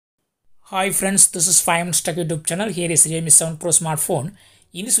Hi friends, this is 5 Minutes Tech YouTube channel. Here is Realme 7 Pro smartphone.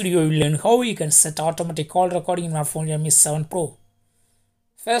 In this video, we will learn how you can set automatic call recording in your phone Realme 7 Pro.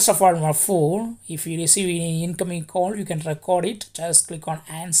 First of all, in your phone, if you receive any incoming call, you can record it. Just click on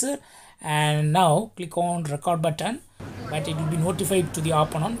answer and now click on record button, but it will be notified to the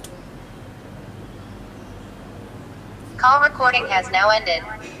opponent. Call recording has now ended.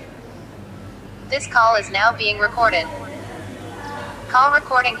 This call is now being recorded. Call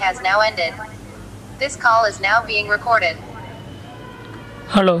recording has now ended. This call is now being recorded.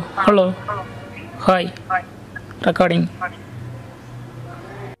 Hello. Hi. Recording.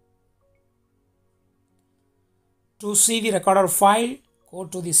 To see the recorder file, go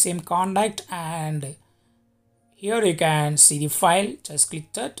to the same contact and here you can see the file. Just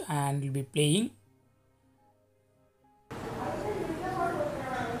click that and it will be playing.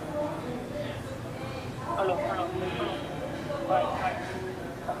 Hello. Hi.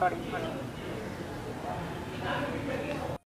 Recording.